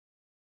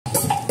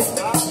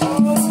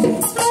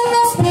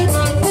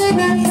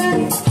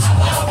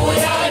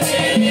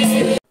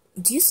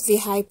Due to the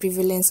high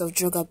prevalence of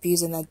drug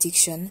abuse and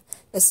addiction,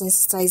 a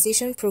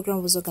sensitization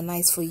program was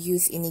organized for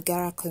youth in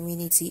Igarra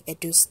community,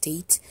 Edo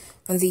State,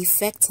 on the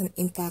effects and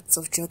impacts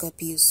of drug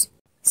abuse.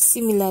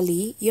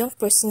 Similarly, young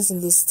persons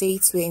in the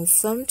state were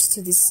informed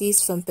to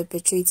desist from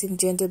perpetrating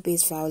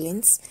gender-based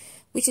violence,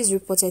 which is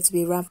reported to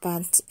be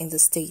rampant in the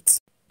state.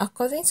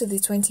 According to the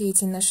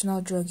 2018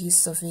 National Drug Use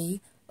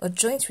Survey, a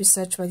joint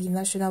research by the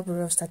National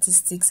Bureau of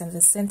Statistics and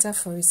the Center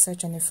for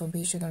Research and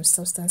Information on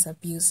Substance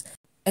Abuse,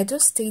 Edo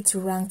State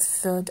ranked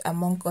third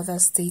among other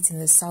states in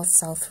the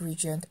South-South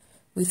region,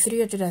 with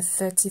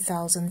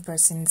 330,000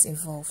 persons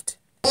involved.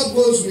 What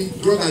goes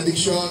with drug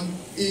addiction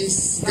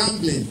is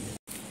gambling.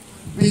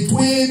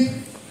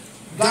 Between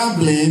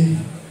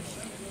gambling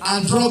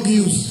and drug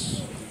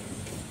use,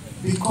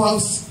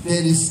 because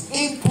there is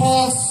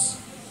impulse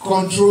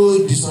control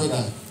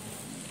disorder.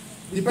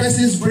 The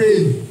person's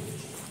brain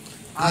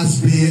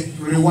has been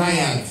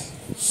rewired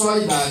so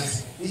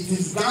that it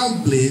is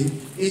gambling,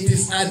 it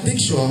is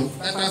addiction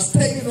that has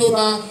taken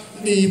over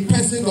the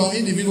person or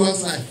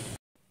individual's life.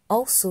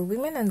 Also,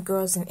 women and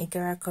girls in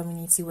Igarra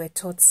community were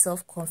taught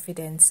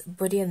self-confidence,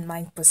 body and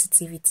mind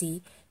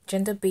positivity,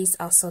 gender-based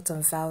assault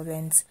and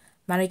violence,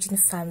 managing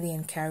family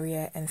and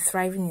career, and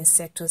thriving in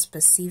sectors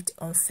perceived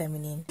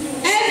unfeminine.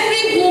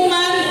 Every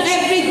woman,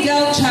 every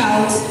girl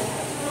child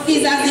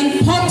is as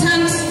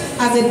important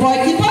as a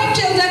boy. The boy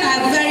children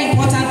are very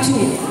important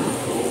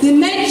too. The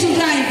men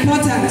children are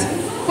important.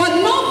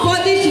 But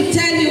nobody should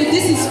tell you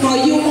this is for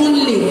you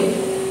only.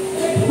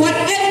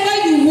 Whatever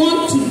you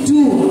want to do,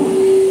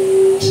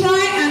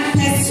 try and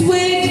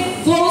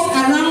persuade those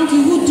around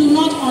you who do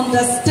not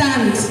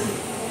understand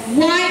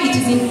why it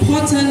is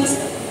important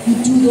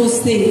you do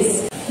those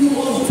things. You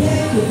must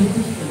dare to be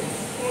different.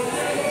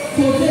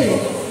 Today,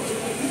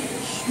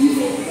 you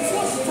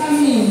just tell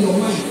me in your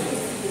mind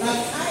that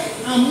I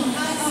am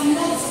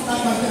not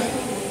Tabata.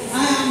 I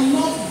am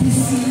not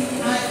busy.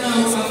 I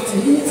am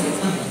who I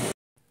am.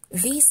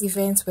 These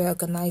events were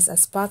organized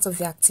as part of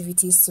the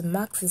activities to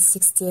mark the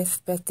 60th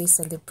birthday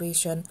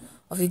celebration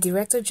of the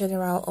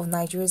Director-General of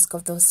Nigeria's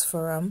Governors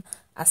Forum,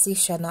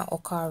 Asishana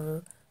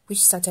Okauru, which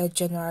started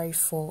January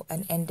 4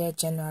 and ended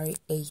January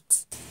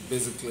 8.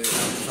 Basically,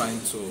 I'm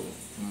trying to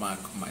mark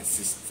my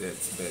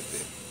 60th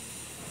birthday,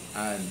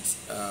 and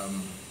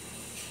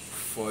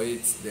for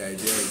it, the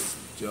idea is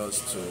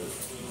just to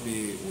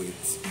be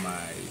with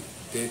my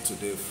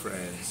day-to-day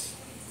friends,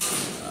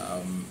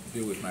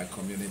 be with my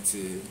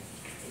community,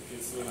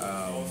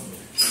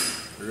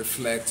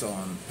 reflect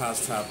on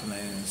past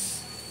happenings,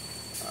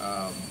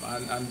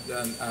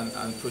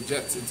 and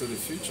project into the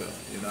future.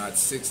 You know, at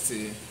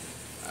 60,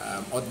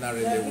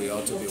 ordinarily we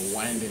ought to be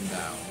winding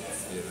down.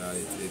 You know,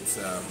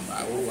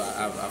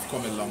 I've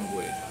come a long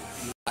way.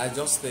 I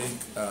just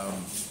think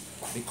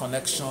the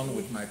connection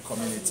with my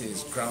community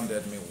has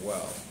grounded me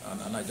well,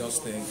 and I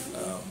just think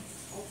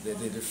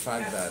the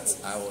fact that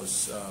I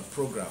was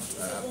programmed,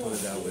 I put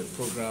it that way,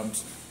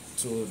 programmed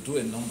to do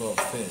a number of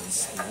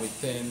things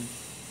within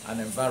an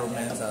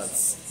environment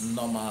that's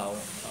normal,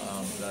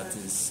 that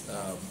is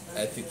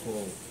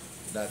ethical,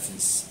 that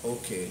is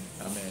okay,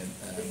 I mean,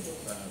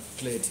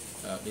 played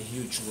a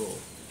huge role.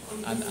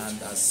 And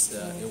as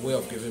a way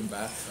of giving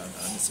back,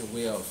 and it's a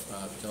way of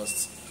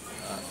just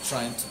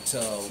trying to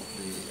tell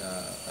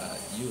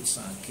the youths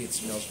and kids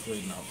just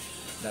growing up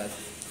that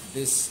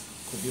this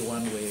could be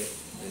one way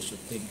they should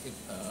think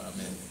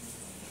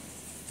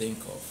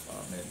of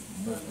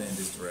moving in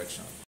this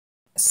direction.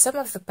 Some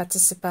of the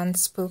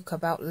participants spoke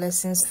about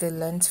lessons they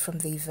learned from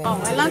the event.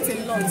 I learned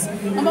a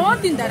lot. Number one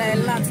thing that I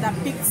learned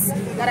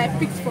that I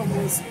picked from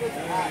was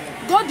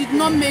God did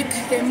not make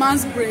a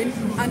man's brain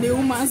and a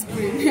woman's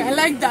brain. I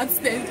like that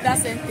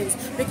sentence,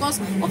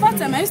 because over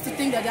time I used to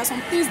think that there are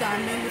some things that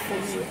are mainly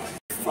for me.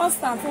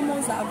 First and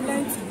foremost, I've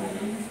learned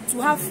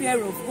to have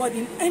fear of God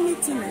in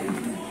anything I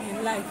do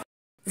in life.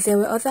 There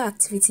were other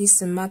activities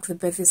to mark the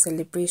birthday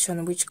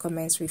celebration, which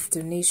commenced with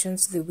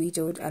donations to the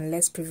widowed and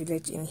less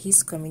privileged in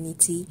his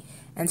community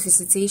and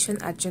visitation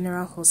at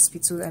General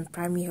Hospital and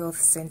Primary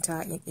Health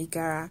Center in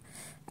Igarra,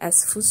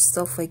 as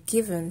foodstuffs were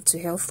given to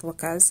health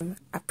workers,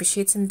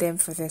 appreciating them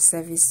for their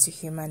service to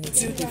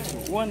humanity.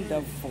 Beautiful,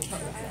 wonderful.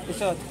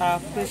 So our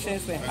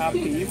patients were happy,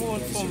 even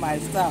for my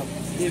staff,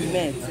 they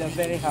met, they're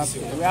very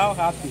happy. We're all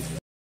happy.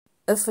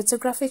 A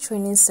photography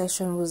training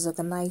session was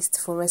organized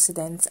for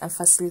residents and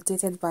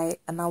facilitated by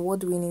an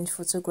award-winning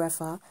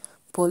photographer,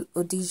 Paul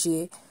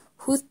Odije,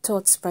 who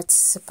taught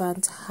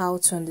participants how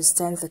to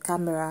understand the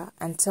camera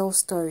and tell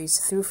stories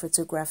through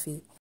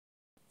photography.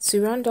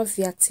 To round off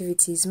the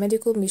activities,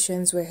 medical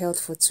missions were held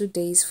for 2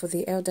 days for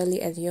the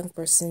elderly and young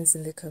persons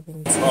in the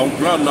community. On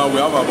ground now we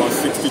have about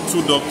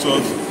 62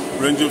 doctors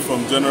ranging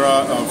from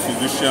general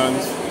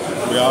physicians.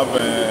 We have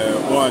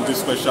O&G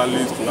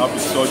specialists, we have the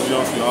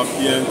surgeons, we have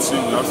ENT,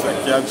 we have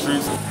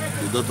psychiatrists.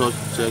 The doctor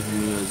checked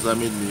me,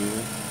 examined me,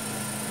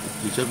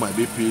 he checked my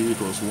BP,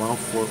 it was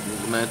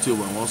 190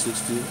 over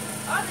 160.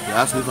 He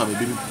asked me if I'm a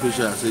BP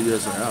patient, I said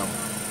yes I am.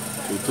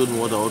 So he told me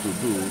what I ought to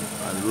do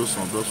and he wrote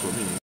some drugs for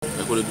me.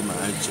 I couldn't do my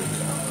eye check.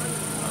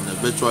 And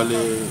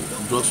eventually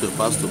drugs were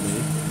passed to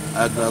me.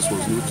 eyeglass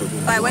was given to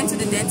me. I went to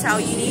the dental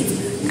unit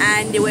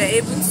and they were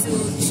able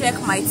to check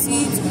my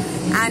teeth,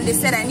 and they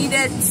said I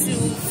needed to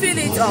fill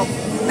it up.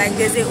 Like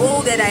there's a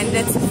hole that I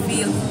needed to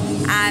fill,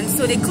 and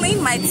so they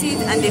cleaned my teeth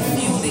and they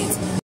filled it.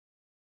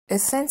 A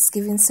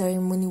Thanksgiving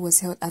ceremony was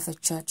held at the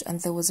church, and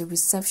there was a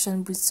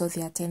reception which saw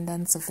the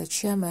attendance of the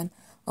chairman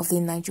of the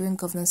Nigerian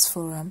Governors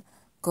Forum,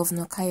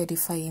 Governor Kayode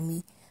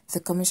Fayemi, the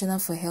Commissioner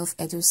for Health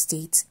Edo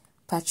State,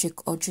 Patrick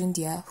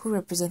Ojundia, who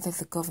represented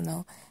the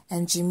governor,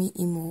 and Jimmy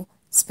Imo,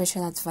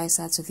 Special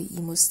Advisor to the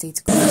Imo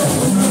State Governor.